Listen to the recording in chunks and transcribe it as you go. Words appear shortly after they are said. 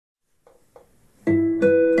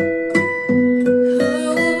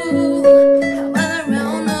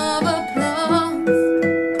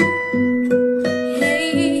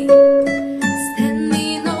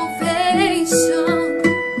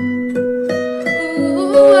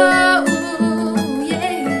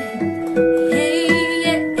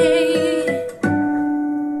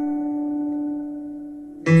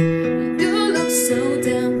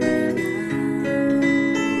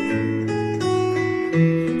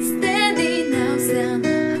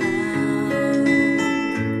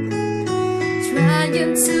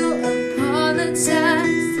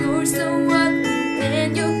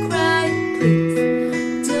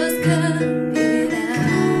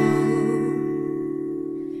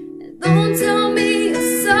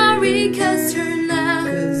sorry, 'cause you're not.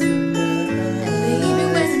 And baby,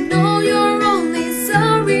 when I know you're only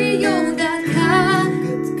sorry, you got caught.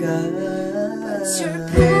 But you're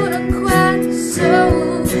put on quite a show,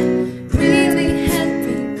 really had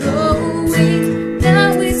me going.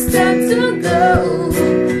 Now it's time to go.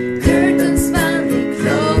 Curtains finally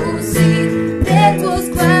closing. That was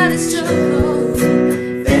quite a show,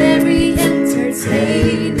 very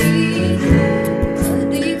entertaining.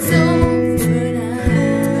 But it's over now.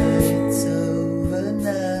 It's over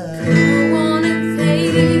now. Go on and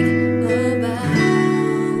think about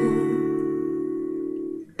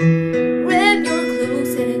when you're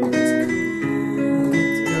close and it's cold.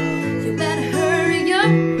 You better hurry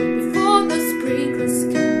up before the sprinklers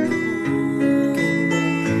come on.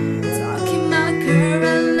 Talking about girl,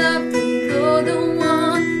 I love you, you're the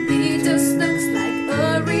one. It just looks like a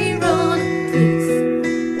rerun. Please,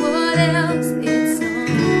 what else is on?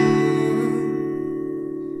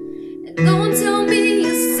 And don't tell me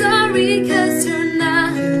you're sorry, 'cause you're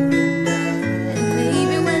not. And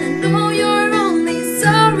baby, when I know you're only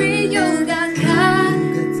sorry, you got caught.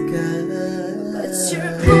 But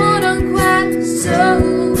you're put on quite a show,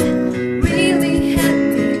 really had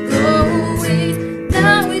me going.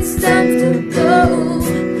 Now it's time to go.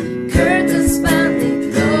 Curtains finally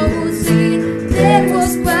closing. That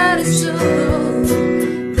was quite a show,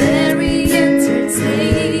 very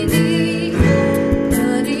entertaining.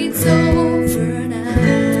 But it's over now.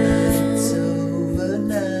 It's over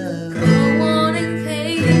now. Go on and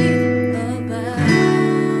think about,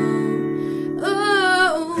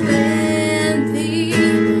 oh, when the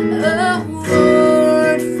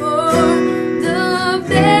award for the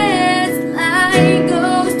best line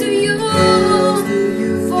goes to you,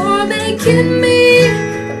 for making me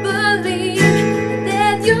believe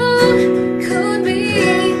that you could be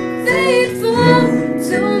faithful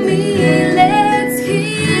to me. Let's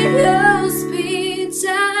hear your speech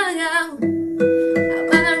out. How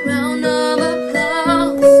about a round of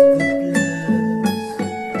applause?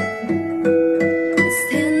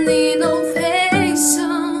 Standing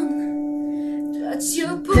ovation. But you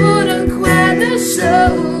put on quite a show,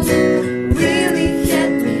 really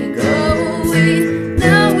had me going.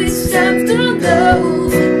 Now it's time to go.